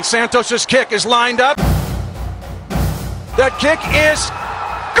Santos's kick is lined up. That kick is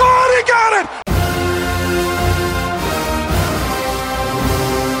good. He got it.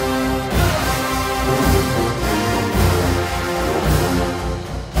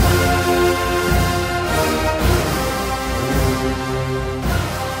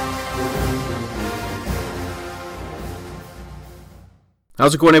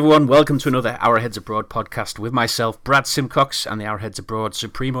 How's it going, everyone? Welcome to another Our Heads Abroad podcast with myself, Brad Simcox, and the Our Heads Abroad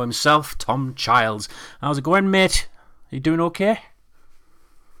Supremo himself, Tom Childs. How's it going, mate? You doing okay?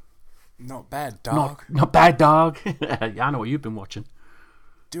 Not bad, dog. Not bad, dog. Yeah, I know what you've been watching.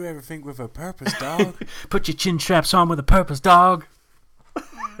 Do everything with a purpose, dog. Put your chin straps on with a purpose, dog.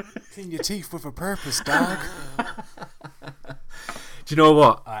 Clean your teeth with a purpose, dog. Do you know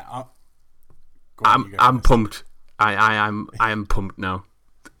what? I'm pumped. I am pumped now.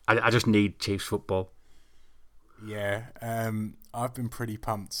 I just need Chiefs football. Yeah, I've been pretty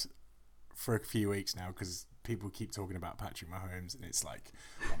pumped for a few weeks now because people keep talking about Patrick Mahomes, and it's like,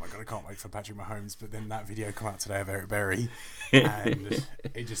 oh my god, I can't wait for Patrick Mahomes. But then that video came out today of Eric Berry, and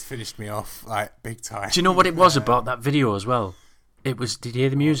it just finished me off like big time. Do you know what it was about that video as well? It was. Did you hear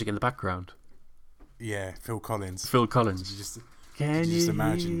the music in the background? Yeah, Phil Collins. Can you just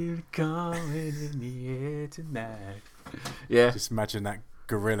imagine? hear it calling in the air tonight? Yeah. Just imagine that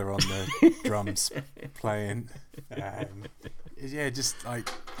gorilla on the drums playing. Yeah, just like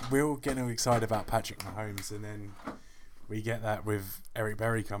we're all getting all excited about Patrick Mahomes, and then we get that with Eric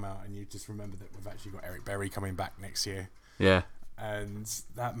Berry come out, and you just remember that we've actually got Eric Berry coming back next year. Yeah. And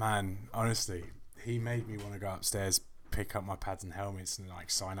that man, honestly, he made me want to go upstairs, pick up my pads and helmets, and like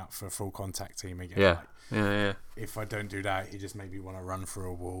sign up for a full contact team again. Yeah. Like, Yeah. if I don't do that, he just made me want to run through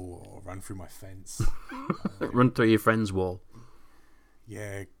a wall or run through my fence. Run through your friend's wall.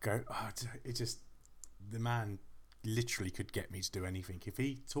 Yeah, go. Oh, it just, the man literally could get me to do anything. If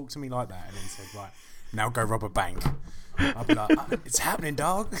he talked to me like that and then said, right, now go rob a bank, I'd be like, it's happening,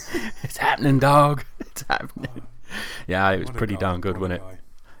 dog. It's happening, dog. It's happening. Yeah, it was pretty darn good, wasn't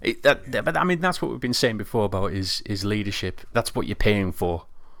it? But I mean, that's what we've been saying before about his leadership. That's what you're paying for.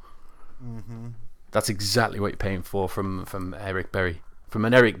 Mm-hmm. That's exactly what you're paying for from Eric Berry, from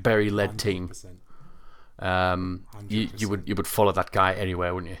an Eric Berry led team. You would follow that guy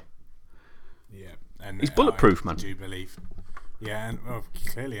anywhere, wouldn't you? Yeah, and he's bulletproof, man. I do believe. Yeah, and well,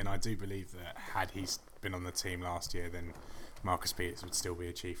 clearly, and I do believe that had he been on the team last year, then Marcus Peters would still be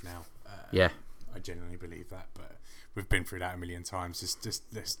a Chief now. Yeah, I genuinely believe that, but we've been through that a million times.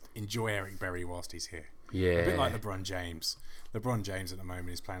 Just enjoy Eric Berry whilst he's here. Yeah, a bit like LeBron James. LeBron James at the moment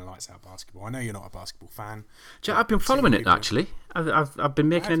is playing lights out basketball. I know you're not a basketball fan. I've been following it actually. I've been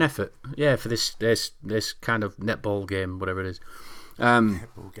making an effort. Yeah, for this kind of netball game, whatever it is.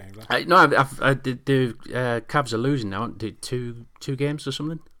 Netball game. I did. The Cavs are losing now. Did two games or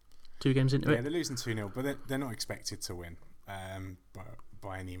something? 2 games into it. Yeah, they're losing 2-0, but they're not expected to win.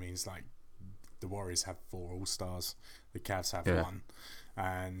 By any means, like the Warriors have 4 All-Stars, the Cavs have 1,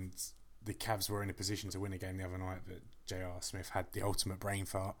 and the Cavs were in a position to win a game the other night, but J.R. Smith had the ultimate brain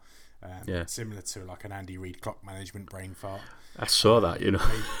fart, similar to like an Andy Reid clock management brain fart. I saw that, you know.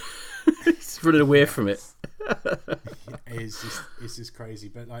 He's running away from it. It's just crazy.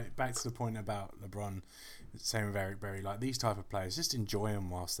 But like back to the point about LeBron, same with Eric Berry, like these type of players, just enjoy them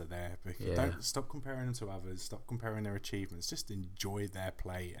whilst they're there. Don't stop comparing them to others. Stop comparing their achievements. Just enjoy their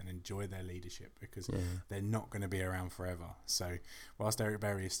play and enjoy their leadership because they're not going to be around forever. So whilst Eric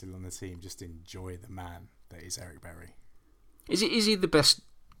Berry is still on the team, just enjoy the man that is Eric Berry. Is he the best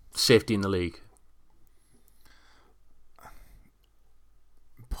safety in the league?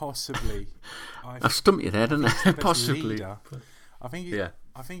 Possibly. I've stumped you there, didn't I? Possibly. I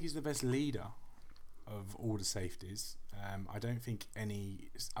think he's the best leader of all the safeties. I don't think any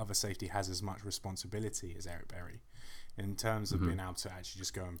other safety has as much responsibility as Eric Berry. In terms of being able to actually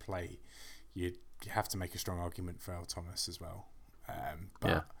just go and play, you have to make a strong argument for Earl Thomas as well.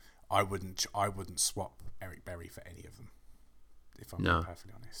 But I wouldn't swap Eric Berry for any of them, if I'm being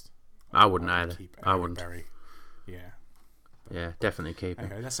perfectly honest. I wouldn't either. Keep I wouldn't. Berry. Yeah. Yeah, definitely keep him.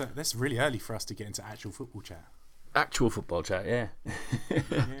 Okay, that's really early for us to get into actual football chat. Actual football chat, yeah.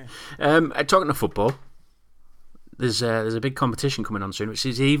 Talking of football, there's a big competition coming on soon, which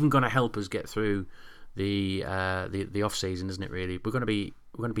is even going to help us get through the off season, isn't it? Really, we're going to be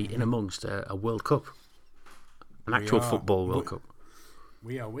in amongst a World Cup, an actual football World Cup.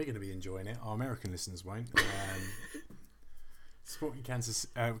 We're going to be enjoying it. Our American listeners won't. Sporting Kansas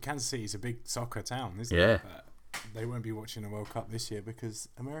City is a big soccer town, isn't it? But they won't be watching the World Cup this year because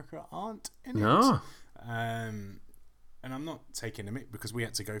America aren't in it. No. And I'm not taking the mick because we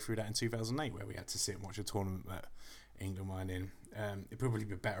had to go through that in 2008 where we had to sit and watch a tournament that England weren't in. It'd probably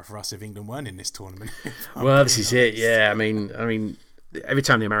be better for us if England weren't in this tournament. Well, this is it. Yeah, I mean, every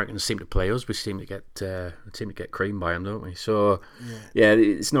time the Americans seem to play us, we seem to get creamed by them, don't we? So, yeah,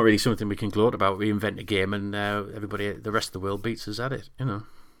 it's not really something we can gloat about. We invent a game, and everybody, the rest of the world, beats us at it. You know.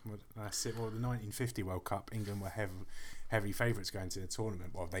 Well, that's it. Well, the 1950 World Cup, England were heavy favourites going to the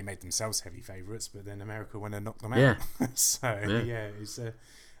tournament. Well, they made themselves heavy favourites, but then America went and knocked them out. Yeah. So it's the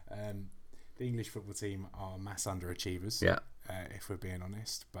English football team are mass underachievers. Yeah. If we're being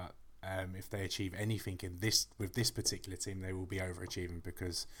honest, but if they achieve anything with this particular team, they will be overachieving,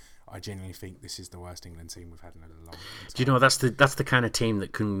 because I genuinely think this is the worst England team we've had in a long time. Do you know that's the kind of team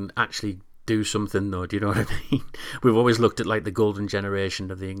that can actually do something, though? Do you know what I mean? We've always looked at like the golden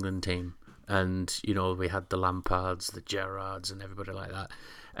generation of the England team, and you know, we had the Lampards, the Gerrards, and everybody like that,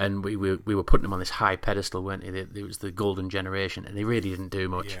 and we were putting them on this high pedestal, weren't they? It was the golden generation, and they really didn't do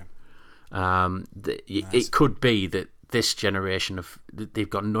much. Yeah. It could be that this generation they've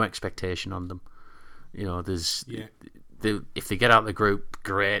got no expectation on them. You know, if they get out of the group,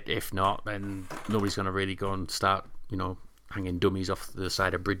 great. If not, then nobody's going to really go and start, you know, hanging dummies off the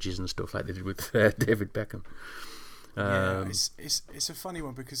side of bridges and stuff like they did with David Beckham. It's a funny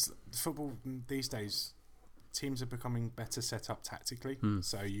one, because football these days, teams are becoming better set up tactically,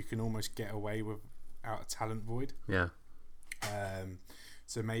 so you can almost get away without a talent void. Yeah.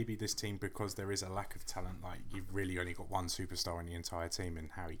 So maybe this team, because there is a lack of talent, like you've really only got one superstar in the entire team in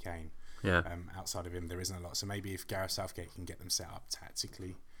Harry Kane. Yeah. Outside of him, there isn't a lot. So maybe if Gareth Southgate can get them set up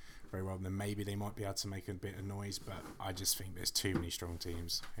tactically very well, then maybe they might be able to make a bit of noise. But I just think there's too many strong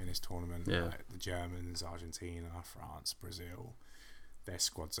teams in this tournament. Yeah. Like the Germans, Argentina, France, Brazil. Their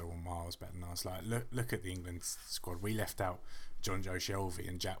squads are all miles better than us. Like look at the England squad. We left out John Joe Shelvey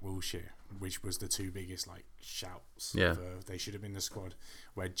and Jack Wilshere, which was the two biggest shouts. Yeah. They should have been the squad.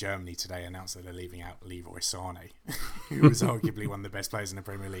 Where Germany today announced that they're leaving out Leroy Sané, who was arguably one of the best players in the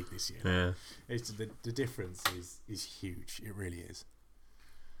Premier League this year. Yeah. It's the difference is huge. It really is.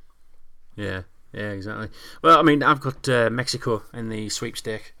 Yeah, exactly. Well, I mean, I've got Mexico in the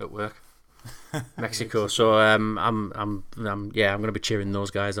sweepstake at work. Mexico, so I'm going to be cheering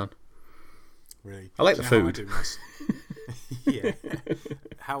those guys on. Really, I like the food.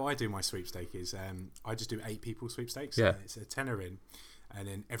 How I do my sweepstake is I just do 8 people sweepstakes. Yeah, it's a tenner in, and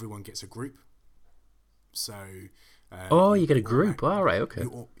then everyone gets a group. So you get a group. All right, okay.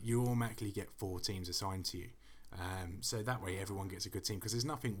 You automatically get 4 teams assigned to you. So that way everyone gets a good team, because there's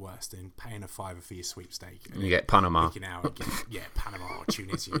nothing worse than paying a $5 for your sweepstake and you get Panama. Picking out, Panama or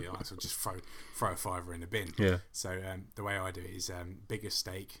Tunisia, so just throw a $5 in the bin. Yeah. So the way I do it is bigger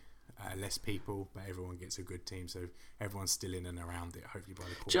stake, less people, but everyone gets a good team, so everyone's still in and around it. Hopefully by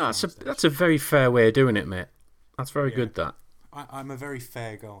the quarter. That's a very fair way of doing it, mate. That's very good. That I'm a very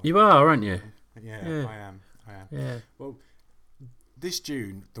fair guy. You are, aren't you? Yeah. I am. Yeah. Well, this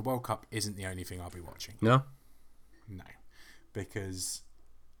June the World Cup isn't the only thing I'll be watching. No, because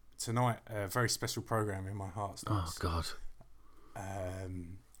tonight a very special program in my heart starts. Oh God.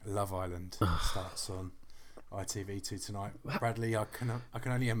 Love Island starts on ITV2 tonight. Bradley, I can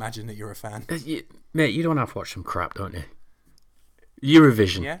only imagine that you're a fan. Mate, you don't have to watch some crap, don't you?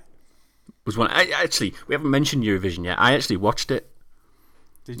 Eurovision was one. Actually, we haven't mentioned Eurovision yet. I actually watched it.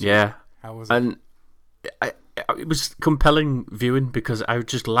 Did you? Yeah. How was it? And it was compelling viewing, because I was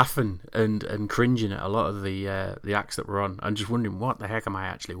just laughing and cringing at a lot of the acts that were on, and just wondering, what the heck am I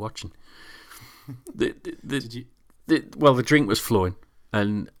actually watching? The drink was flowing,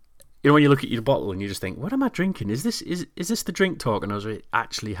 and you know, when you look at your bottle and you just think, what am I drinking? Is this the drink talking, or is it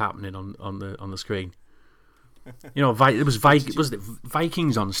actually happening on the screen? You know, it was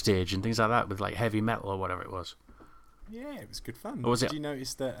Vikings on stage and things like that, with like heavy metal or whatever it was. Yeah, it was good fun. Did you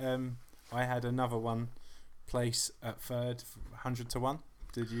notice that I had another one place at third, 100 to 1?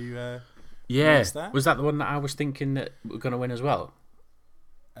 Did you? Notice that? Was that the one that I was thinking that we're going to win as well?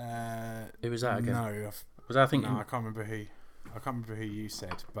 Who was that again? No, I can't remember who. I can't remember who you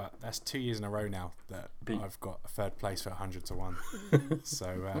said, but that's 2 years in a row now that I've got a third place for 100 to 1.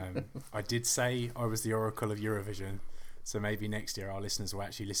 So I did say I was the oracle of Eurovision. So maybe next year our listeners will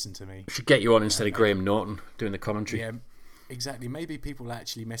actually listen to me. We should get you on instead of Graham Norton doing the commentary. Yeah, exactly. Maybe people will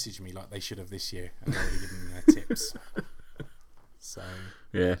actually message me like they should have this year and already given me their tips. So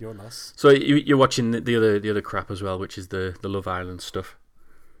yeah, your loss. So you're watching the other crap as well, which is the Love Island stuff.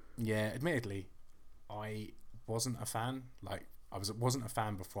 Yeah, admittedly, I wasn't a fan. Like wasn't a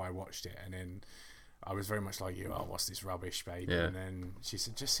fan before I watched it, and then I was very much like you. Oh, what's this rubbish, babe? Yeah. And then she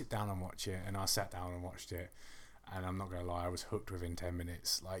said, just sit down and watch it, and I sat down and watched it. And I'm not going to lie, I was hooked within 10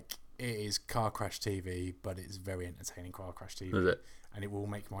 minutes. Like, it is car crash TV, but it's very entertaining car crash TV. Is it? and it will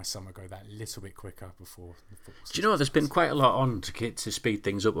make my summer go that little bit quicker before the football season. Do you know, there's been quite a lot on to speed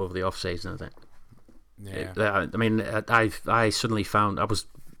things up over the off season, I think. Yeah. I mean, I suddenly found, I was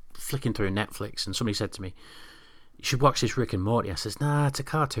flicking through Netflix and somebody said to me, you should watch this Rick and Morty. I says, nah, it's a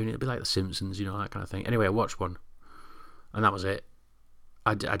cartoon, it'll be like The Simpsons, you know, that kind of thing. Anyway, I watched one and that was it.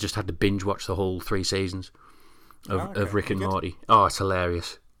 I just had to binge watch the whole 3 seasons of Rick and Morty. Oh, it's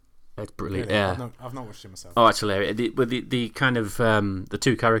hilarious. It's brilliant. Really? Yeah, I've not watched it myself. oh, it's hilarious. The kind of the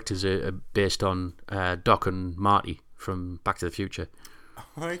 2 characters are based on Doc and Marty from Back to the Future.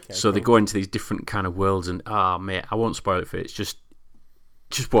 Okay. So they go into these different kind of worlds, and mate, I won't spoil it for you. It's just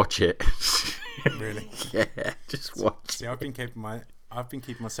watch it. Really? Yeah, just watch. See, I've been keeping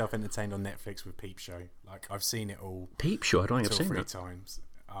myself entertained on Netflix with Peep Show. Like, I've seen it all. Peep Show. I don't think I've 2 or seen 3 that. times.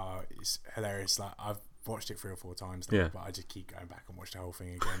 It's hilarious. Like, I've watched it 3 or 4 times now, Yeah. but I just keep going back and watch the whole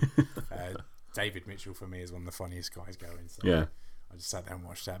thing again. David Mitchell for me is one of the funniest guys going. So Yeah. I just sat there and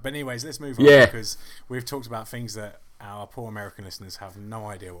watched that. But anyways, let's move on Yeah. because we've talked about things that our poor American listeners have no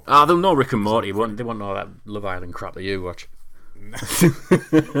idea what. They'll know Rick and Morty. They won't know that Love Island crap that you watch.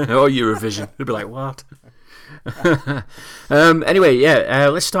 Or Eurovision. They'll be like, what? Anyway,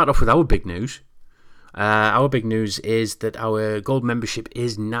 let's start off with our big news. Our big news is that our gold membership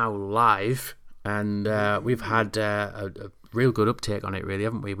is now live, and we've had a real good uptake on it, really,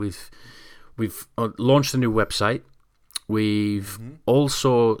 haven't we? We've launched a new website. We've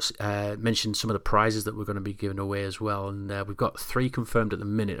also mentioned some of the prizes that we're going to be giving away as well, and we've got 3 confirmed at the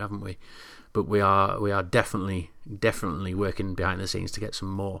minute, haven't we? But we are definitely working behind the scenes to get some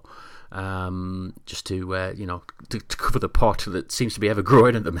more, just to to cover the pot that seems to be ever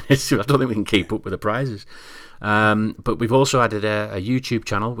growing at the minute. So I don't think we can keep up with the prizes. But we've also added a YouTube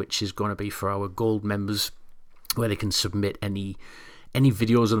channel, which is going to be for our gold members, where they can submit any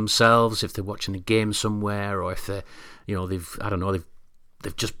videos of themselves if they're watching a game somewhere, or if they're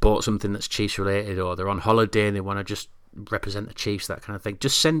they've just bought something that's Chiefs related, or they're on holiday and they want to just represent the Chiefs, that kind of thing.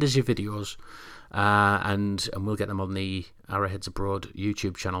 Just send us your videos, and we'll get them on the Arrowheads Abroad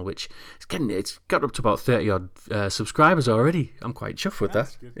YouTube channel, which it's got up to about 30 odd subscribers already. I'm quite chuffed with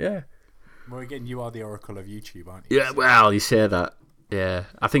that. Good. Yeah. Well, again, you are the oracle of YouTube, aren't you? Yeah. Well, you say that. Yeah,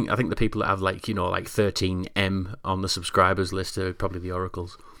 I think the people that have like 13M on the subscribers list are probably the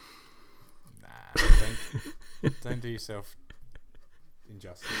oracles. Nah, don't do yourself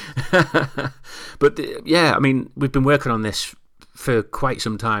injustice. But I mean, we've been working on this for quite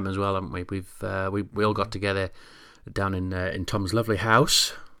some time as well, haven't we? We all got together down in Tom's lovely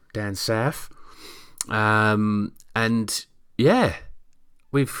house down south, and yeah,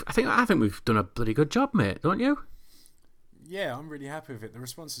 I think we've done a bloody good job, mate. Don't you? Yeah, I'm really happy with it. The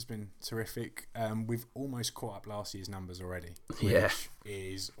response has been terrific. We've almost caught up last year's numbers already, which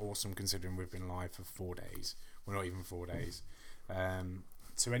is awesome considering we've been live for 4 days. Well, not even 4 days.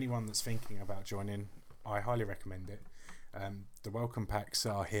 To anyone that's thinking about joining, I highly recommend it. The welcome packs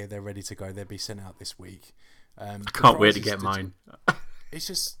are here. They're ready to go. They'll be sent out this week. I can't wait to get mine.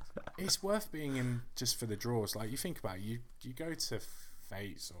 It's worth being in just for the draws. Like, you think about it, you go to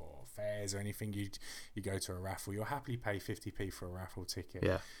Fates or fairs or anything, you go to a raffle, you'll happily pay 50p for a raffle ticket.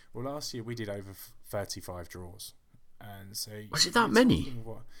 Yeah. Well, last year we did over 35 draws, and so was it that many?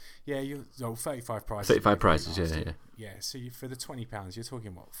 Yeah, 35 prizes. 35 prizes, yeah. Yeah, so for the £20, you're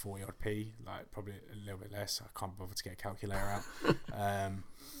talking 40 odd p, like probably a little bit less. I can't bother to get a calculator out.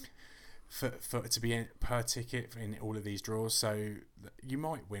 For to be in per ticket in all of these draws, so you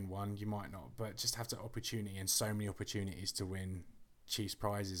might win one, you might not, but just have the opportunity and so many opportunities to win Chiefs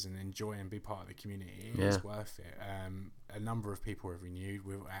prizes and enjoy and be part of the community. It's worth it. A number of people have renewed.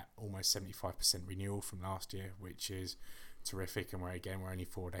 We're at almost 75% renewal from last year, which is terrific, and we're only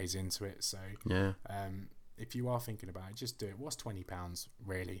 4 days into it. So if you are thinking about it, just do it. What's £20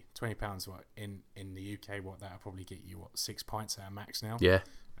 really? £20 what in the UK, what that'll probably get you 6 pints at a max now. Yeah.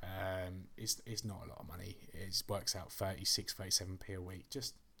 It's not a lot of money. It works out 37p a week.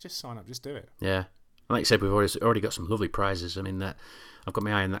 Just sign up, just do it. Yeah. Like I said, we've already got some lovely prizes. I mean, I've got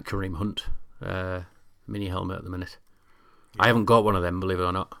my eye on that Kareem Hunt mini helmet at the minute. Yeah. I haven't got one of them, believe it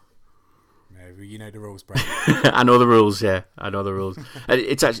or not. No, you know the rules, bro. I know the rules, yeah. I know the rules.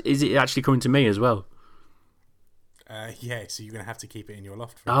 Is it actually coming to me as well? Yeah, so you're going to have to keep it in your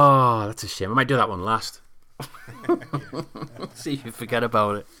loft. Oh, that's a shame. I might do that one last. See if you forget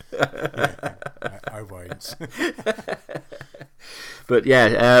about it. I won't. But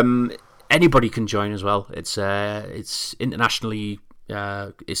yeah, anybody can join as well. It's internationally.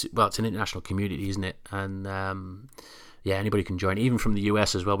 It's an international community, isn't it? And anybody can join, even from the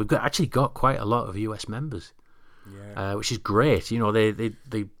US as well. We've actually got quite a lot of US members. which is great. You know, they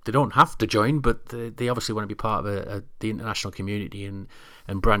don't have to join, but they obviously want to be part of the international community and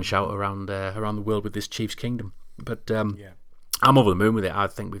branch out around the world with this Chiefs Kingdom. But I'm over the moon with it. I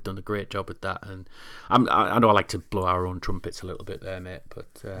think we've done a great job with that, and I know I like to blow our own trumpets a little bit there, mate.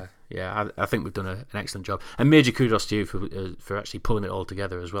 But I think we've done an excellent job, and major kudos to you for actually pulling it all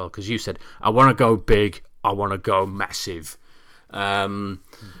together as well. Because you said, I want to go big, I want to go massive.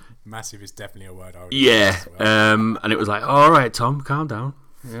 Massive is definitely a word I would use as well. And it was like, all right, Tom, calm down.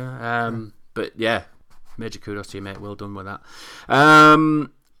 But yeah, major kudos to you, mate. Well done with that.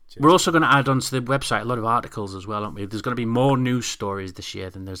 We're also going to add onto the website a lot of articles as well, aren't we? There's going to be more news stories this year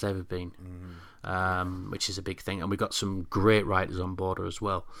than there's ever been, which is a big thing. And we've got some great writers on board as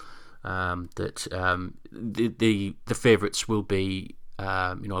well. The favourites will be,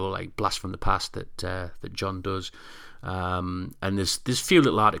 like Blast from the Past that John does. And there's few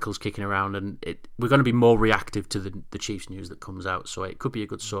little articles kicking around, and we're going to be more reactive to the Chiefs news that comes out. So it could be a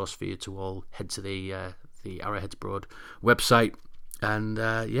good source for you to all head to the Arrowheads Broad website and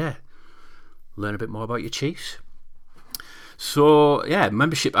learn a bit more about your Chiefs. So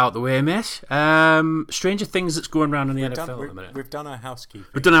membership out the way, mate. Stranger things that's going around in the NFL at the minute. We've done our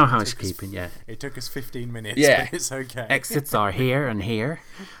housekeeping. It took us 15 minutes. Yeah, but it's okay. Exits are here and here.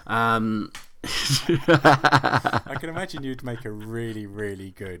 I can imagine you'd make a really, really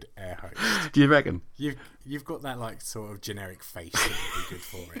good air host. Do you reckon? You've got that like sort of generic face that would be good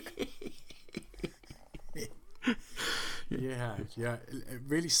for it. Yeah,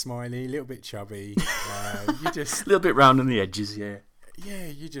 really smiley, a little bit chubby. You just a little bit round on the edges, yeah. Yeah,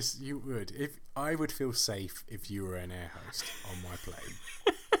 you would. If I would feel safe if you were an air host on my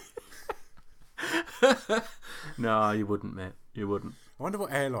plane. No, you wouldn't, mate. You wouldn't. I wonder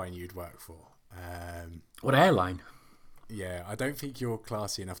what airline you'd work for. What airline? Yeah, I don't think you're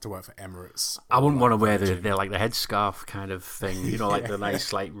classy enough to work for Emirates. I wouldn't want to wear the headscarf kind of thing. You know, like the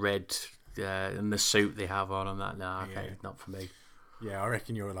nice like red and the suit they have on and that. No, okay, not for me. Yeah, I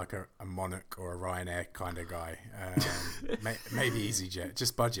reckon you're like a Monarch or a Ryanair kind of guy. Maybe EasyJet,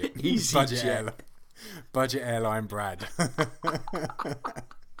 just budget. EasyJet. Budget airline Brad.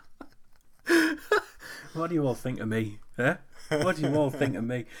 What do you all think of me? Huh? What do you all think of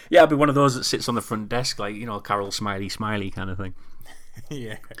me? Yeah, I'll be one of those that sits on the front desk, like, you know, Carol Smiley kind of thing.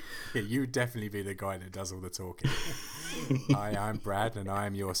 Yeah, you would definitely be the guy that does all the talking. Hi, I'm Brad, and I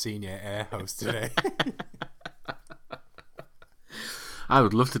am your senior air host today. I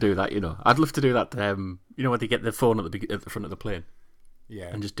would love to do that, you know. I'd love to do that, you know, when they get the phone at the front of the plane. Yeah.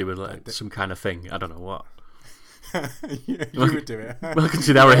 And just do some kind of thing. I don't know what. You would do it. Welcome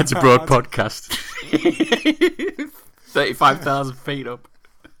to the Arrowheads Abroad podcast. 35,000 feet up.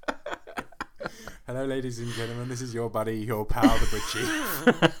 Hello, ladies and gentlemen. This is your buddy, your pal, the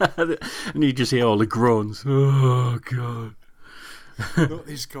Bridgie. And you just hear all the groans. Oh, God. Not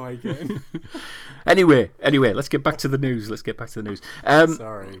this guy again. Anyway, let's get back to the news.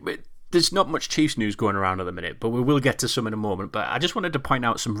 Sorry. There's not much Chiefs news going around at the minute, but we will get to some in a moment. But I just wanted to point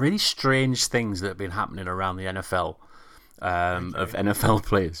out some really strange things that have been happening around the NFL, of NFL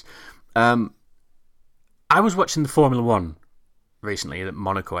players. I was watching the Formula One recently at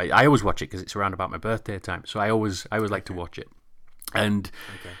Monaco. I always watch it because it's around about my birthday time, so I always like to watch it. And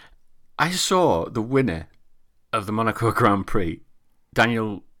I saw the winner of the Monaco Grand Prix,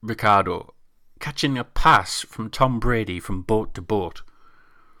 Daniel Ricciardo, catching a pass from Tom Brady from boat to boat.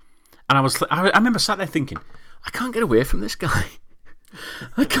 And I remember sat there thinking, I can't get away from this guy.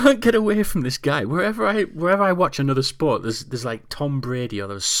 I can't get away from this guy. Wherever I watch another sport, there's like Tom Brady or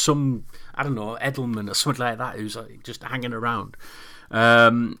there's some, I don't know, Edelman or something like that who's like just hanging around.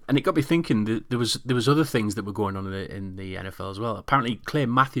 And it got me thinking that there was other things that were going on in the NFL as well. Apparently, Clay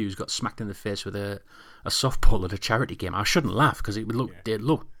Matthews got smacked in the face with a softball at a charity game. I shouldn't laugh because it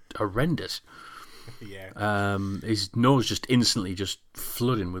looked horrendous. Yeah. His nose just instantly just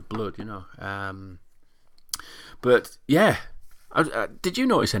flooding with blood, you know. But yeah, did you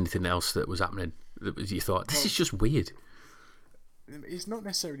notice anything else that was happening that you thought this is just weird? It's not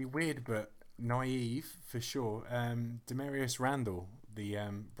necessarily weird, but naive for sure. Demarius Randall, the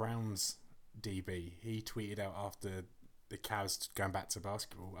Browns DB, he tweeted out after the Cavs going back to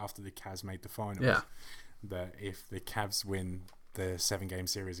basketball after the Cavs made the finals that if the Cavs win the 7-game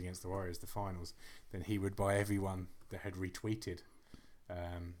series against the Warriors, the finals, then he would buy everyone that had retweeted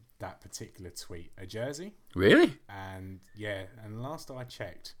that particular tweet a jersey. Really? And last I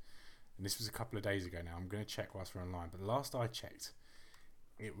checked, and this was a couple of days ago now, I'm going to check whilst we're online, but last I checked,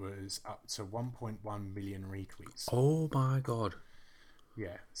 it was up to 1.1 million retweets. Oh my God.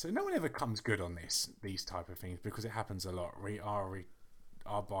 Yeah, so no one ever comes good on these type of things because it happens a lot.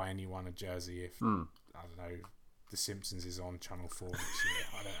 I'll buy anyone a jersey if I don't know, The Simpsons is on Channel 4 next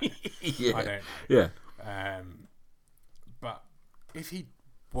year. I don't know. Yeah. I don't know. Yeah. But if he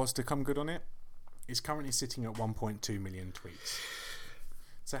was to come good on it, it's currently sitting at 1.2 million tweets.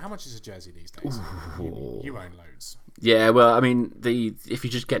 So how much is a jersey these days? You own loads. Yeah, well, I mean, if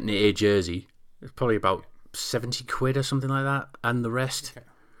you're just getting a jersey, it's probably about 70 quid or something like that, and the rest. Okay.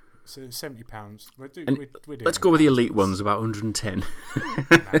 So £70. Let's go with the elite ones, about 110. No,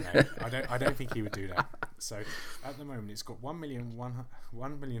 I don't think he would do that. So at the moment, it's got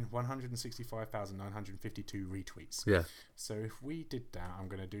 1,165,952 retweets. Yeah. So if we did that, I'm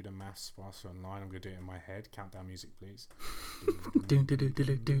going to do the maths whilst we're online. I'm going to do it in my head. Countdown music, please.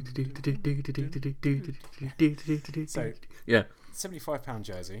 So yeah, £75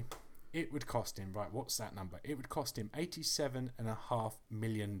 jersey. It would cost him, right, what's that number? It would cost him $87.5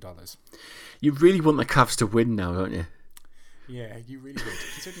 million. You really want the Cavs to win now, don't you? Yeah, you really would.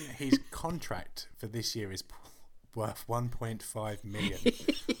 Considering that his contract for this year is worth $1.5 million,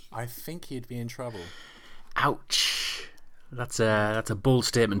 I think he'd be in trouble. Ouch. That's a bold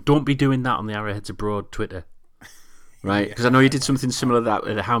statement. Don't be doing that on the Arrowheads Abroad Twitter. Right? Because I know you did something similar to that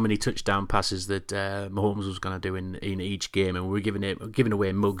with how many touchdown passes that Mahomes was going to do in each game, and we were giving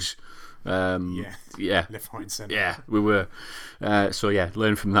away mugs. Yeah. Left, right, and centre. Yeah, we were. So yeah,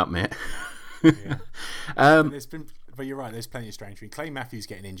 learn from that, mate. Yeah. But you're right. There's plenty of strange things. Clay Matthews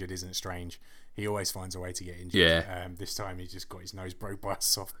getting injured isn't strange. He always finds a way to get injured. Yeah. This time he just got his nose broke by a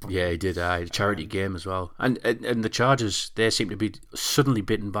softball. Yeah, he did. A charity game as well, and the Chargers, they seem to be suddenly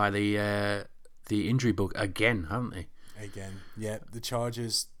bitten by the injury bug again, haven't they? Again, yeah. The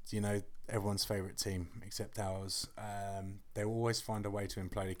Chargers, everyone's favourite team except ours. They always find a way to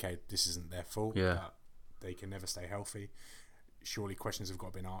implode. Okay, this isn't their fault. Yeah. But they can never stay healthy. Surely questions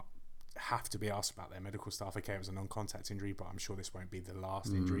have to be asked about their medical staff. Okay, it was a non-contact injury, but I'm sure this won't be the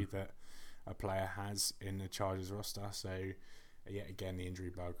last injury that a player has in the Chargers roster. So, yet again, the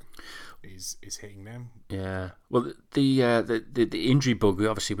injury bug is hitting them. Yeah. Well, the injury bug,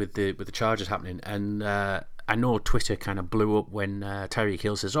 obviously, with the Chargers happening, and I know Twitter kind of blew up when Tyreek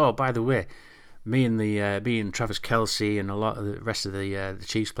Hill says, "Oh, by the way, me and Travis Kelce and a lot of the rest of the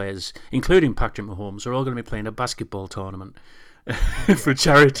Chiefs players, including Patrick Mahomes, are all going to be playing a basketball tournament." For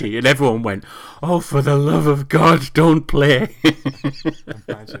charity, and everyone went, "Oh, for the love of God, don't play!"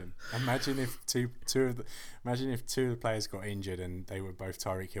 Imagine if two of the players got injured and they were both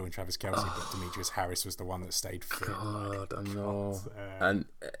Tyreek Hill and Travis Kelce, but Demetrius Harris was the one that stayed fit. God, I know. And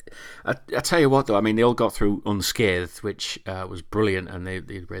I tell you what, though, I mean, they all got through unscathed, which was brilliant, and they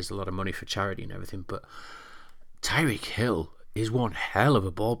raised a lot of money for charity and everything. But Tyreek Hill is one hell of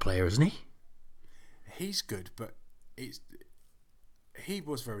a ball player, isn't he? He's good, but he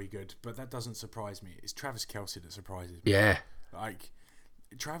was very good, but that doesn't surprise me. It's Travis Kelce that surprises me. Yeah. Like,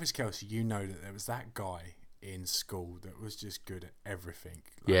 Travis Kelce, that there was that guy in school that was just good at everything.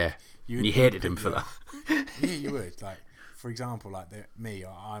 Like, yeah. You hated him for that. Yeah, you would. Like, for example,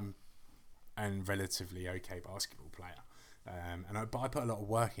 I'm a relatively okay basketball player. But I put a lot of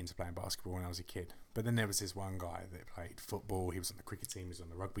work into playing basketball when I was a kid. But then there was this one guy that played football. He was on the cricket team. He was on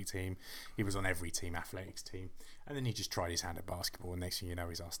the rugby team. He was on every team, athletics team. And then he just tried his hand at basketball. And next thing you know,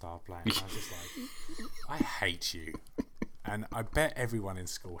 he's our star player. And I was just like, I hate you. And I bet everyone in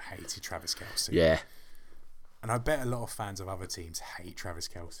school hated Travis Kelce. Yeah. And I bet a lot of fans of other teams hate Travis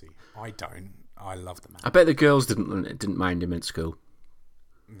Kelce. I don't. I love the man. I bet the girls didn't mind him at school.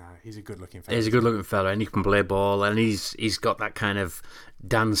 No, he's a good-looking fella. He's a good-looking fella, and he can play ball, and he's got that kind of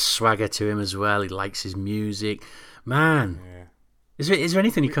dance swagger to him as well. He likes his music. Man, yeah. Is there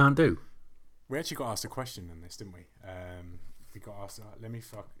anything he can't do? We actually got asked a question on this, didn't we? We got asked. Let me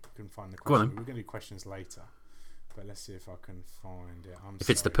if I can find the Go on, question. then. We're going to do questions later, but let's see if I can find it. If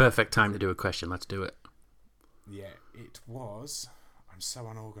it's the perfect time to do a question, let's do it. Yeah, it was. I'm so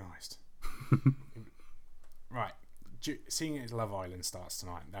unorganised. Right. Seeing as Love Island starts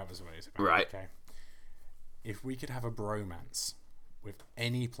tonight, that was what it's about. Right. Okay. If we could have a bromance with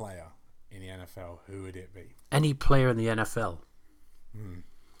any player in the NFL, who would it be? Any player in the NFL?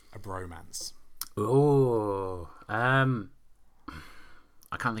 A bromance. Oh, I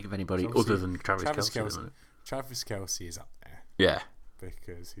can't think of anybody other than Travis Kelce. Travis Kelce is up there. Yeah.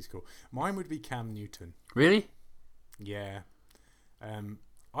 Because he's cool. Mine would be Cam Newton. Really? Yeah.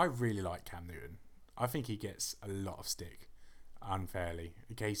 I really like Cam Newton. I think he gets a lot of stick unfairly.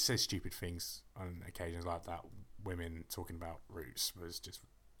 Okay, he says stupid things on occasions like that. Women talking about roots was just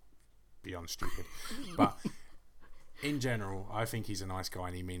beyond stupid. But in general, I think he's a nice guy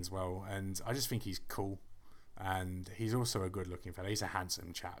and he means well. And I just think he's cool. And he's also a good-looking fella. He's a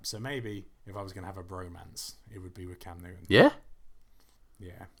handsome chap. So maybe if I was going to have a bromance, it would be with Cam Newton. Yeah?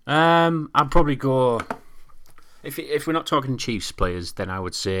 Yeah. I'd probably go... If we're not talking Chiefs players, then I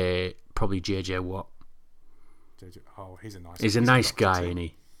would say probably JJ Watt. Oh, he's a nice. He's a nice guy, isn't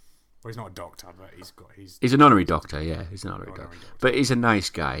he? Well, he's not a doctor, but he's an honorary doctor. Yeah, he's an honorary doctor. But he's a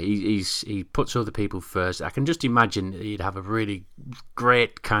nice guy. He puts other people first. I can just imagine he'd have a really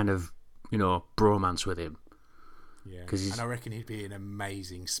great kind of bromance with him. Yeah, and I reckon he'd be an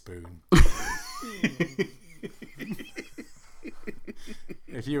amazing spoon.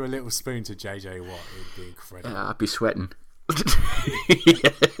 If you were a little spoon to JJ Watt, it'd be incredible. I'd be sweating.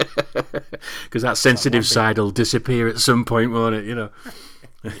 Because that sensitive side will disappear at some point, won't it?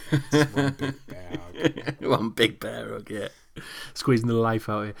 One big bear hug. One big bear hug, yeah. Squeezing the life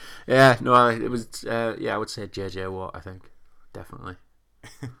out of you. Yeah, no, it was. I would say JJ Watt. I think definitely.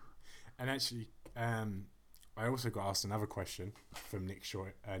 And actually, I also got asked another question from Nick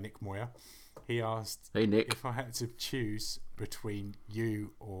Moyer. He asked, "Hey Nick, if I had to choose between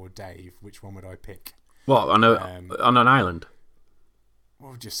you or Dave, which one would I pick?" What on an island?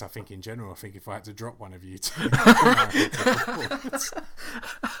 Well, just I think in general. I think if I had to drop one of you two,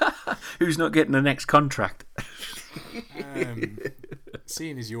 who's not getting the next contract?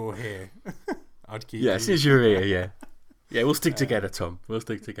 Seeing as you're here, I'd keep. Yeah, since you're here, yeah, we'll stick together, Tom. We'll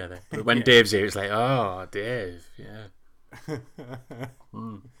stick together. But when Dave's here, it's like, oh, Dave, yeah.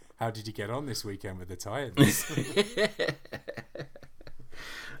 How did you get on this weekend with the Titans?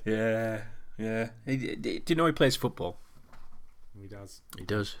 Yeah. Do you know he plays football? He does. He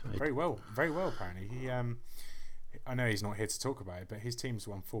does. Very well, apparently. I know he's not here to talk about it, but his team's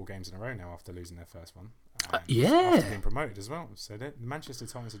won 4 games in a row now after losing their first one. After being promoted as well. So the Manchester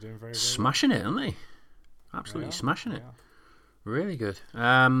Titans are doing very, very smashing it, aren't they? Absolutely smashing it. Really good.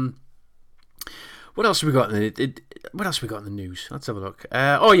 What else have we got in the news? Let's have a look.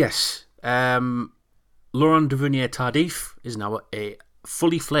 Oh yes, Laurent Duvernay Tardif is now a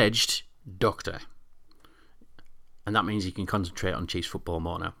fully fledged doctor, and that means he can concentrate on Chiefs football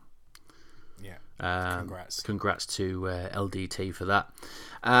more now. Yeah. Congrats to LDT for that.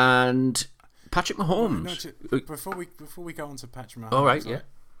 And Patrick Mahomes. Before we go on to Patrick Mahomes. All right. Yeah.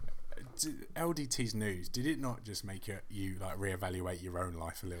 LDT's news, did it not just make you like reevaluate your own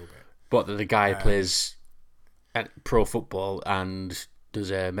life a little bit? But the guy plays pro football and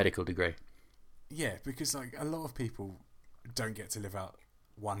does a medical degree. Yeah, because like a lot of people don't get to live out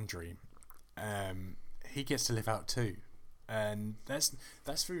one dream. He gets to live out 2, and that's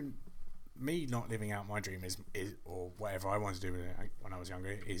through me not living out my dream is or whatever I wanted to do when I was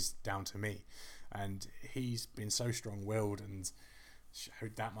younger is down to me. And he's been so strong-willed and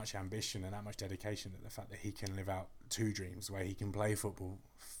showed that much ambition and that much dedication that the fact that he can live out 2 dreams where he can play football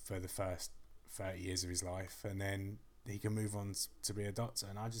for the first 30 years of his life and then he can move on to be a doctor.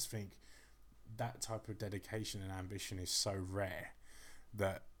 And I just think that type of dedication and ambition is so rare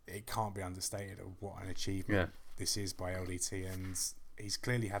that it can't be understated of what an achievement this is by LDT. And he's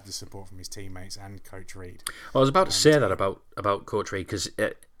clearly had the support from his teammates and Coach Reid. I was about to say that about Coach Reid, because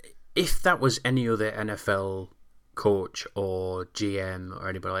if that was any other NFL coach or GM or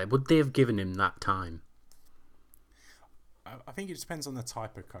anybody like that, would they have given him that time? I think it depends on the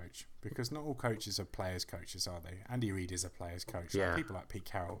type of coach, because not all coaches are players' coaches, are they? Andy Reid is a players' coach. Yeah. Like people like Pete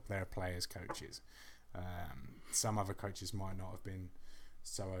Carroll, they're players' coaches. Some other coaches might not have been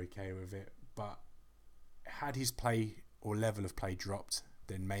so okay with it, but had his play or level of play dropped,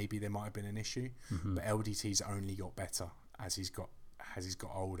 then maybe there might have been an issue. Mm-hmm. But LDT's only got better as he's got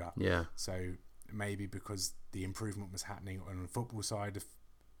older. Yeah. So maybe because the improvement was happening on the football side of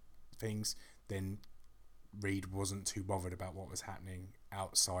things, then Reid wasn't too bothered about what was happening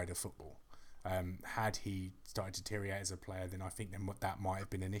outside of football. Had he started to deteriorate as a player, then I think that might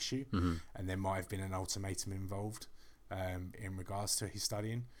have been an issue, and there might have been an ultimatum involved in regards to his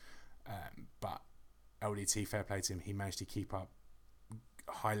studying. But LDT, fair play to him, he managed to keep up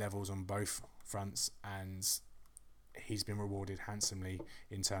high levels on both fronts, and he's been rewarded handsomely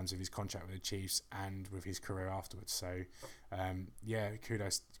in terms of his contract with the Chiefs and with his career afterwards. So,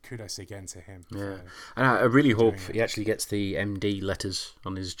 kudos again to him. Yeah, and I really hope he actually gets the MD letters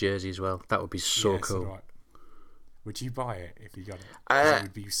on his jersey as well. That would be so cool. Right. Would you buy it if you got it? It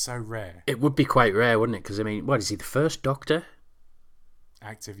would be so rare. It would be quite rare, wouldn't it? Because I mean, what is he, the first Doctor?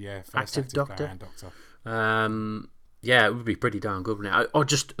 Active Doctor. And Doctor. Yeah, it would be pretty darn good, wouldn't it? Or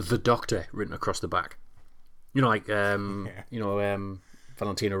just the Doctor written across the back. You know, like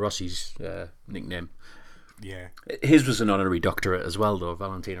Valentino Rossi's nickname. Yeah. His was an honorary doctorate as well, though.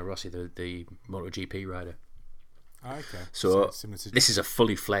 Valentino Rossi, the MotoGP rider. Oh, okay. So this is a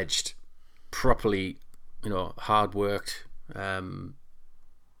fully fledged, properly, hard worked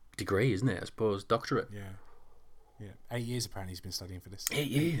degree, isn't it? I suppose doctorate. Yeah. 8 years apparently he's been studying for this. 8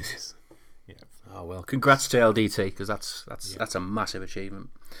 years. Yeah. Oh well, congrats to LDT, because that's a massive achievement.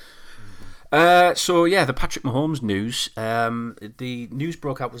 So yeah, the Patrick Mahomes news. The news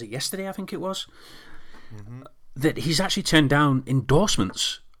broke out, was it yesterday? I think it was. That he's actually turned down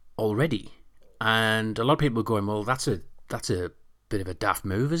endorsements already, and a lot of people are going, well, that's a bit of a daft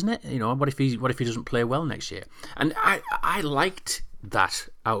move, isn't it? You know, what if he doesn't play well next year? And I liked that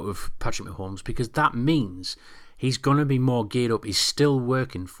out of Patrick Mahomes, because that means he's going to be more geared up. He's still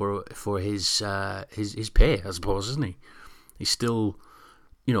working for his pay, I suppose, isn't he? He's still,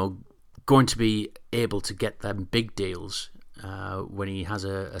 you know, going to be able to get them big deals when he has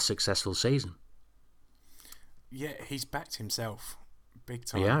a successful season. Yeah, he's backed himself big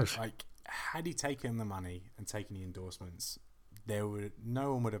time. He has. Like, had he taken the money and taken the endorsements,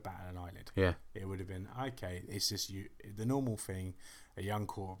 no one would have batted an eyelid. Yeah. It would have been, okay, it's just the normal thing, a young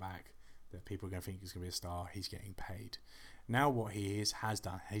quarterback that people are going to think is going to be a star, he's getting paid. Now what he has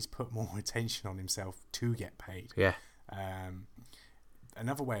done, he's put more attention on himself to get paid. Yeah.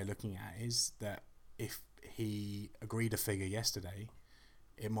 Another way of looking at it is that if he agreed a figure yesterday,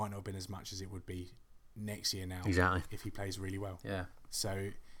 it might not have been as much as it would be next year now. Exactly. If he plays really well. Yeah.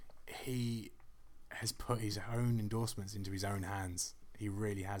 So he has put his own endorsements into his own hands. He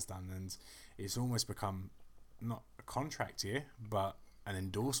really has done, and it's almost become not a contract year, but an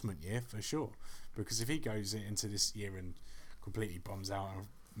endorsement year for sure. Because if he goes into this year and completely bombs out and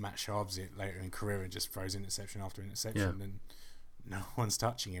Matt Sharp's it later in career and just throws interception after interception, then no one's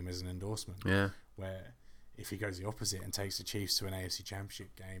touching him as an endorsement. Yeah. Where if he goes the opposite and takes the Chiefs to an AFC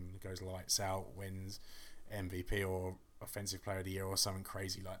Championship game, goes lights out, wins MVP or Offensive Player of the Year or something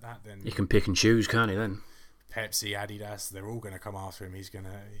crazy like that, then You can pick and choose, can't you, then? Pepsi, Adidas, they're all going to come after him. He's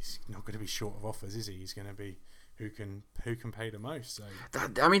not going to be short of offers, is he? He's going to be who can pay the most. So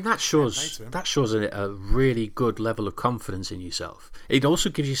that shows a really good level of confidence in yourself. It also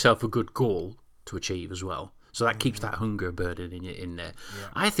gives yourself a good goal to achieve as well. So that keeps that hunger burden in there. Yeah.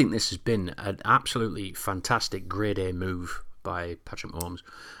 I think this has been an absolutely fantastic grade A move by Patrick Mahomes,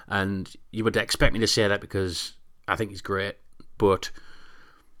 and you would expect me to say that because I think he's great. But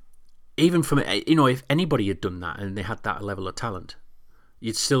even from, you know, if anybody had done that and they had that level of talent,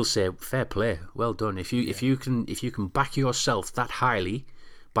 you'd still say fair play, well done. If you can back yourself that highly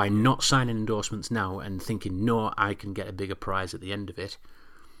by not signing endorsements now and thinking, no, I can get a bigger prize at the end of it,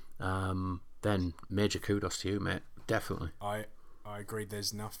 then major kudos to you, mate. Definitely. I agree.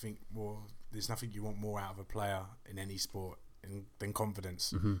 There's nothing you want more out of a player in any sport than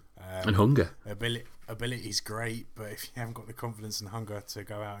confidence. And hunger. Ability is great, but if you haven't got the confidence and hunger to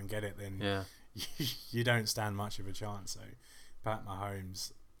go out and get it, then you don't stand much of a chance. So Pat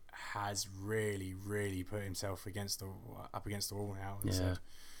Mahomes has really, really put himself up against the wall now and said,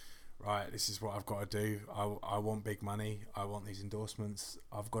 right, this is what I've got to do. I want big money. I want these endorsements.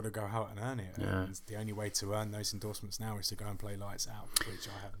 I've got to go out and earn it. Yeah. And the only way to earn those endorsements now is to go and play lights out, which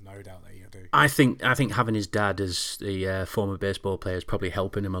I have no doubt that he'll do. I think having his dad as the former baseball player is probably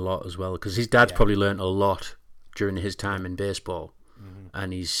helping him a lot as well, because his dad's probably learnt a lot during his time in baseball.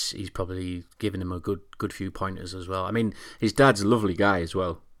 And he's probably given him a good few pointers as well. I mean, his dad's a lovely guy as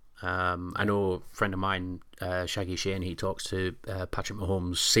well. I know a friend of mine, Shaggy Shane, he talks to Patrick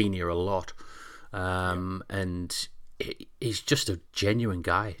Mahomes Sr. a lot. And he's just a genuine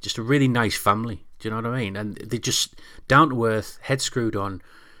guy, just a really nice family. Do you know what I mean? And they're just down to earth, head screwed on,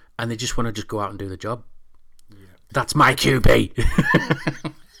 and they just want to just go out and do the job. Yeah. That's my QB.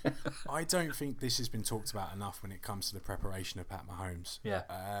 I don't think this has been talked about enough when it comes to the preparation of Pat Mahomes. Yeah.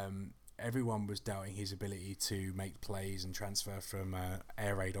 Everyone was doubting his ability to make plays and transfer from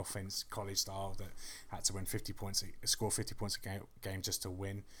air raid offense, college style, that had to score 50 points a game just to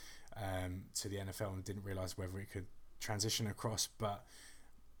win, to the NFL, and didn't realise whether it could transition across. But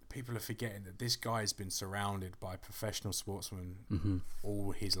people are forgetting that this guy's been surrounded by professional sportsmen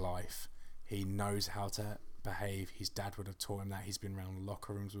all his life. He knows how to behave. His dad would have taught him that. He's been around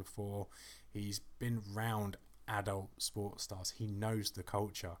locker rooms before. He's been around adult sports stars. He knows the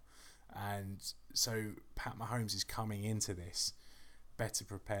culture. And so Pat Mahomes is coming into this better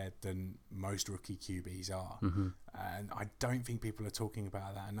prepared than most rookie QBs are. And I don't think people are talking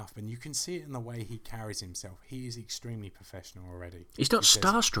about that enough. And you can see it in the way he carries himself. He is extremely professional already. He's not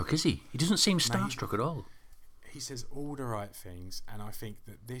starstruck, is he? He doesn't seem starstruck at all. He says all the right things. And I think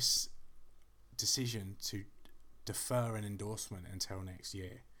that this decision to defer an endorsement until next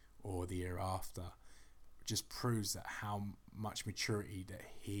year or the year after just proves that how much maturity that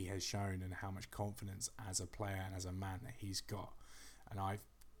he has shown and how much confidence as a player and as a man that he's got. And I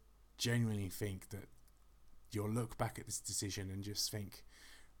genuinely think that you'll look back at this decision and just think,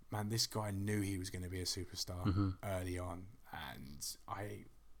 man, this guy knew he was going to be a superstar early on, and I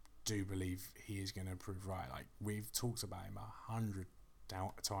do believe he is going to prove right. Like, we've talked about him 100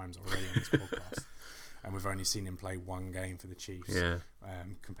 times already on this podcast. And we've only seen him play one game for the Chiefs,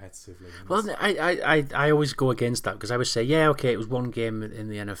 competitively. Well, I always go against that, because I would say, yeah, okay, it was one game in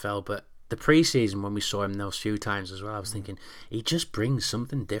the NFL, but the preseason, when we saw him those few times as well, I was thinking he just brings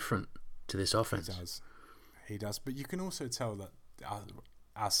something different to this offense. He does. But you can also tell that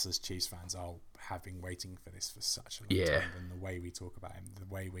us as Chiefs fans have been waiting for this for such a long time. And the way we talk about him, the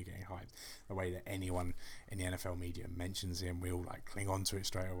way we're getting hyped, the way that anyone in the NFL media mentions him, we all like cling on to it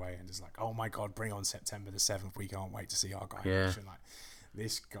straight away and just like, oh my God, bring on September the 7th. We can't wait to see our guy in action. Like,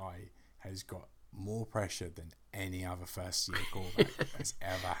 this guy has got more pressure than any other first-year quarterback has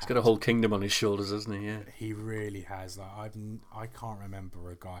ever had. He's got a whole kingdom on his shoulders, hasn't he? Yeah, he really has. Like, I can't remember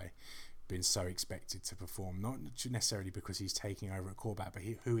a guy been so expected to perform, not necessarily because he's taking over at quarterback, but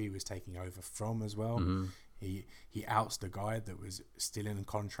who he was taking over from as well. He outs the guy that was still in a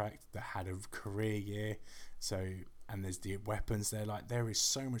contract, that had a career year. So, and there's the weapons there. Like, there is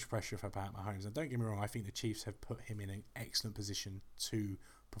so much pressure for Pat Mahomes. And don't get me wrong, I think the Chiefs have put him in an excellent position to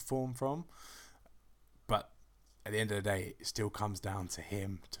perform from. But at the end of the day, it still comes down to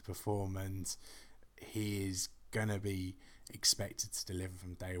him to perform, and he is gonna be expected to deliver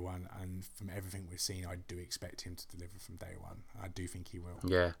from day one. And from everything we've seen, I do expect him to deliver from day one. I do think he will.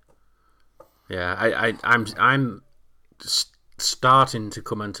 I'm starting to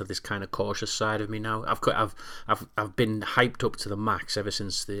come into this kind of cautious side of me now. I've been hyped up to the max ever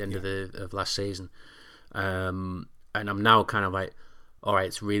since the end of last season, and I'm now kind of like, all right,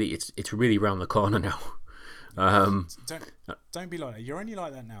 it's really around the corner now. Don't be like that. You're only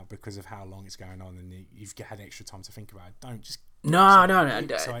like that now because of how long it's going on, and you've had extra time to think about it. Don't just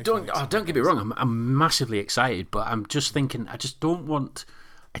don't get me wrong. I'm massively excited, but I'm just thinking, I don't want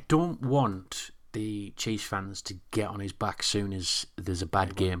the Chiefs fans to get on his back soon as there's a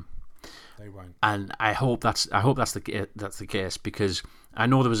bad game. They won't. And I hope that's the case, because I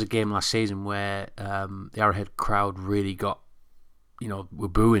know there was a game last season where the Arrowhead crowd really got, were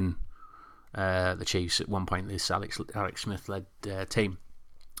booing the Chiefs at one point, this Alex Smith led team,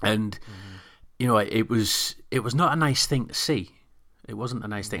 and it was not a nice thing to see. It wasn't a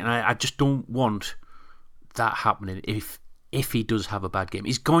nice thing, and I just don't want that happening. If he does have a bad game,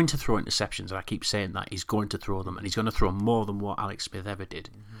 he's going to throw interceptions, and I keep saying that he's going to throw them, and he's going to throw more than what Alex Smith ever did.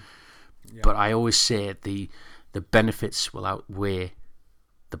 But I always say the benefits will outweigh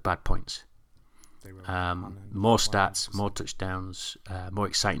the bad points. More stats, more touchdowns, more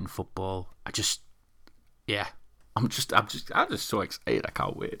exciting football. I'm just so excited. I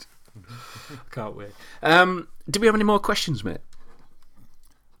can't wait. Can't wait. Do we have any more questions, mate?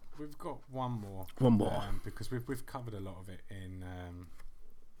 We've got one more. Because we've covered a lot of it in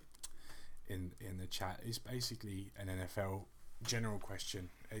the chat. It's basically an NFL general question.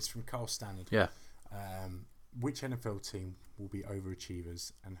 It's from Carl Stannard. Yeah. Which NFL team will be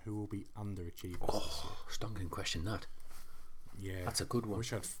overachievers and who will be underachievers? Oh, stonking question that. Yeah, that's a good one.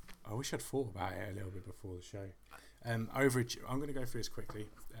 I wish I'd thought about it a little bit before the show. I'm going to go through this quickly.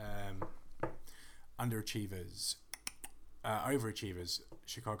 Underachievers, overachievers.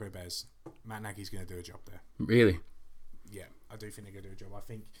 Chicago Bears. Matt Nagy's going to do a job there. Really? Yeah, I do think they're going to do a job. I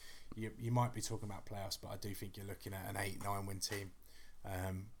think you might be talking about playoffs, but I do think you're looking at an 8-9 win team,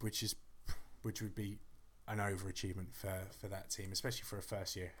 which would be an overachievement for that team, especially for a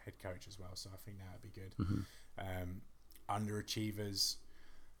first year head coach as well. So I think that would be good. Underachievers,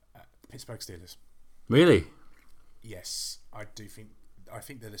 the Pittsburgh Steelers. Really? Yes, I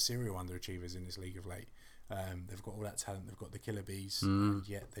think they're the serial underachievers in this league of late. They've got all that talent, they've got the killer bees, and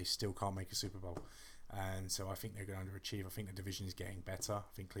yet they still can't make a Super Bowl. And so I think they're going to underachieve. I think the division is getting better. I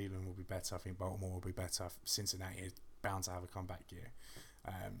think Cleveland will be better. I think Baltimore will be better. Cincinnati is bound to have a comeback year.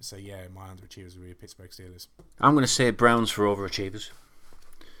 So yeah, my underachievers will be the Pittsburgh Steelers. I'm going to say Browns for overachievers.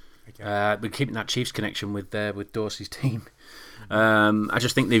 Okay. We're keeping that Chiefs connection with Dorsey's team. I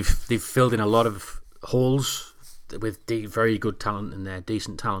just think they've filled in a lot of holes with very good talent in there,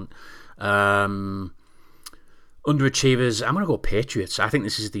 decent talent. Underachievers, I'm going to go Patriots. I think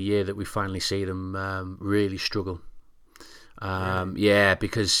this is the year that we finally see them really struggle. Really? Yeah,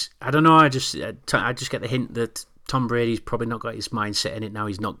 because I don't know. I just get the hint that Tom Brady's probably not got his mindset in it now.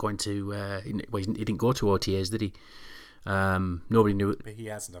 He's not going to. He didn't go to OTAs, did he? Nobody knew it. But he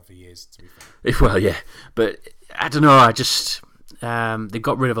hasn't done for years, to be fair. Well, yeah, but I don't know. I just they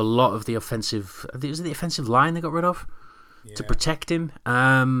got rid of a lot of the offensive. Was it the offensive line they got rid of to protect him?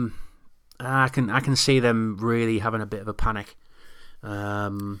 I can see them really having a bit of a panic.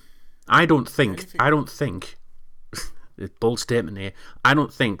 I don't think. Bold statement here. I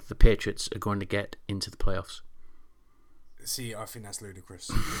don't think the Patriots are going to get into the playoffs. See, I think that's ludicrous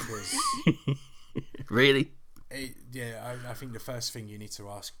because Really? I think the first thing you need to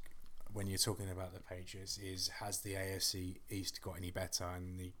ask when you're talking about the Patriots is, has the AFC East got any better?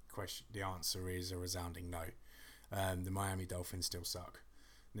 And the answer is a resounding no. The Miami Dolphins still suck.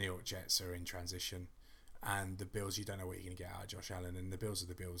 New York Jets are in transition, and the Bills, you don't know what you're going to get out of Josh Allen. And the Bills are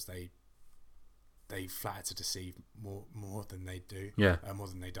the Bills. They flatter to deceive more than they do, more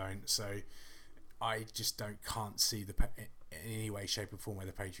than they don't. So I just can't see in any way, shape, or form where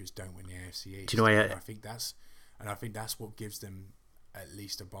the Patriots don't win the AFC East. Do you know I think that's what gives them at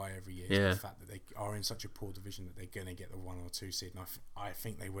least a bye every year. The fact that they are in such a poor division that they're going to get the 1 or 2 seed, and I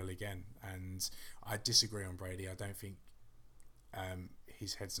think they will again. And I disagree on Brady. I don't think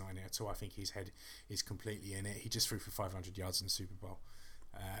his head's not in it at all. I think his head is completely in it. He just threw for 500 yards in the Super Bowl.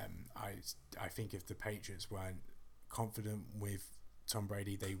 I think if the Patriots weren't confident with Tom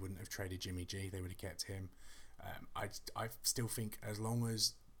Brady, they wouldn't have traded Jimmy G. They would have kept him. I still think as long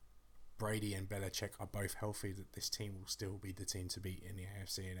as Brady and Belichick are both healthy, that this team will still be the team to beat in the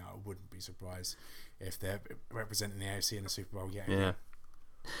AFC, and I wouldn't be surprised if they're representing the AFC in the Super Bowl yet. Yeah.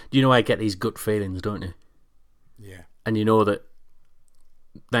 Do you know I get these gut feelings, don't you? Yeah. And you know that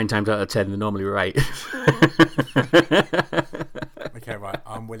 9 times out of 10 they're normally right. Okay, right.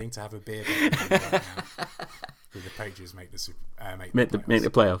 I'm willing to have a beer right now. Will the Patriots make the make the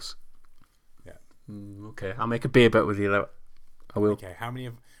playoffs? Yeah. Okay, I'll make a beer bet with you though. I will. Okay, how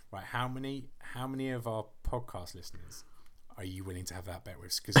many of our podcast listeners are you willing to have that bet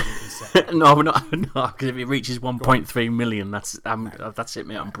with? Because you can set No, we're not. No, because if it reaches 1.3 million, that's it,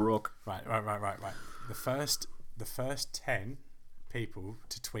 mate. I'm broke. Right. The first 10 people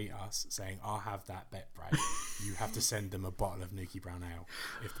to tweet us saying, "I'll have that bet, Brad," you have to send them a bottle of Nuki Brown Ale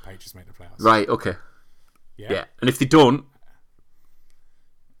if the Patriots make the playoffs. Right. Okay. Yeah. And if they don't,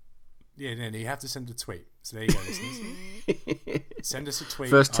 then you have to send a tweet. So there you go, listeners. Send us a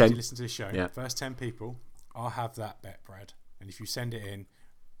tweet first after 10. you listen to the show. Yeah. First 10 people, I'll have that bet, Brad. And if you send it in,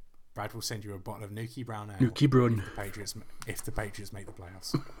 Brad will send you a bottle of Nuki Brown Ale. Nuki Brown. If the Patriots make the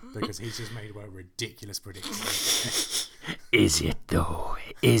playoffs, because he's just made a ridiculous prediction. Is it though?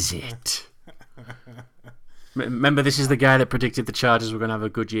 Is it? Remember, this is the guy that predicted the Chargers were going to have a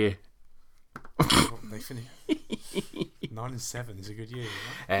good year. They finished 9-7 is a good year.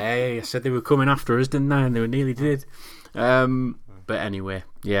 Right? Hey, I said they were coming after us, didn't I? And they nearly did. But anyway,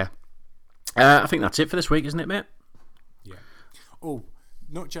 yeah. I think that's it for this week, isn't it, mate? Yeah. Oh,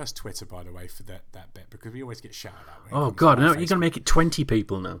 not just Twitter, by the way, for that bet, because we always get shouted at. Oh, God, no, you're going to make it 20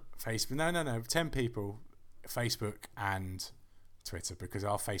 people now. Facebook. No. 10 people, Facebook and Twitter, because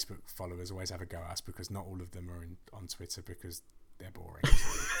our Facebook followers always have a go at us, because not all of them are on Twitter because they're boring.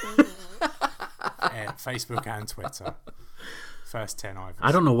 Facebook and Twitter. First 10 Ivers.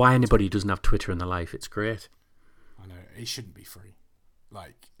 I don't know why anybody doesn't have Twitter in their life. It's great. I know. It shouldn't be free.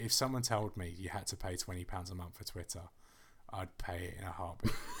 Like, if someone told me you had to pay £20 a month for Twitter, I'd pay it in a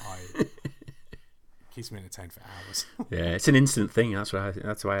heartbeat. It keeps me entertained for hours. Yeah, it's an instant thing. That's why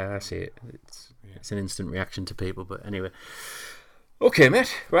I see it. It's an instant reaction to people. But anyway. Okay,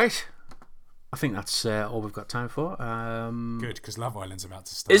 mate. Right. I think that's all we've got time for. Good, because Love Island's about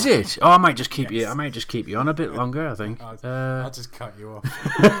to start. Is it? Oh, I might just keep you. I might just keep you on a bit longer. I think. I'll just cut you off.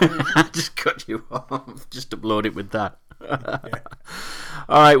 I just cut you off. Just upload it with that.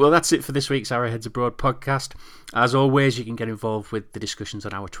 All right. Well, that's it for this week's Arrowheads Abroad podcast. As always, you can get involved with the discussions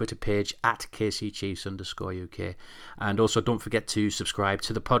on our Twitter page at KCChiefs_UK, and also don't forget to subscribe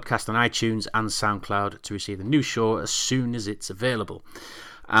to the podcast on iTunes and SoundCloud to receive the new show as soon as it's available.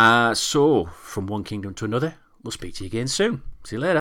 So, from one kingdom to another, we'll speak to you again soon. See you later.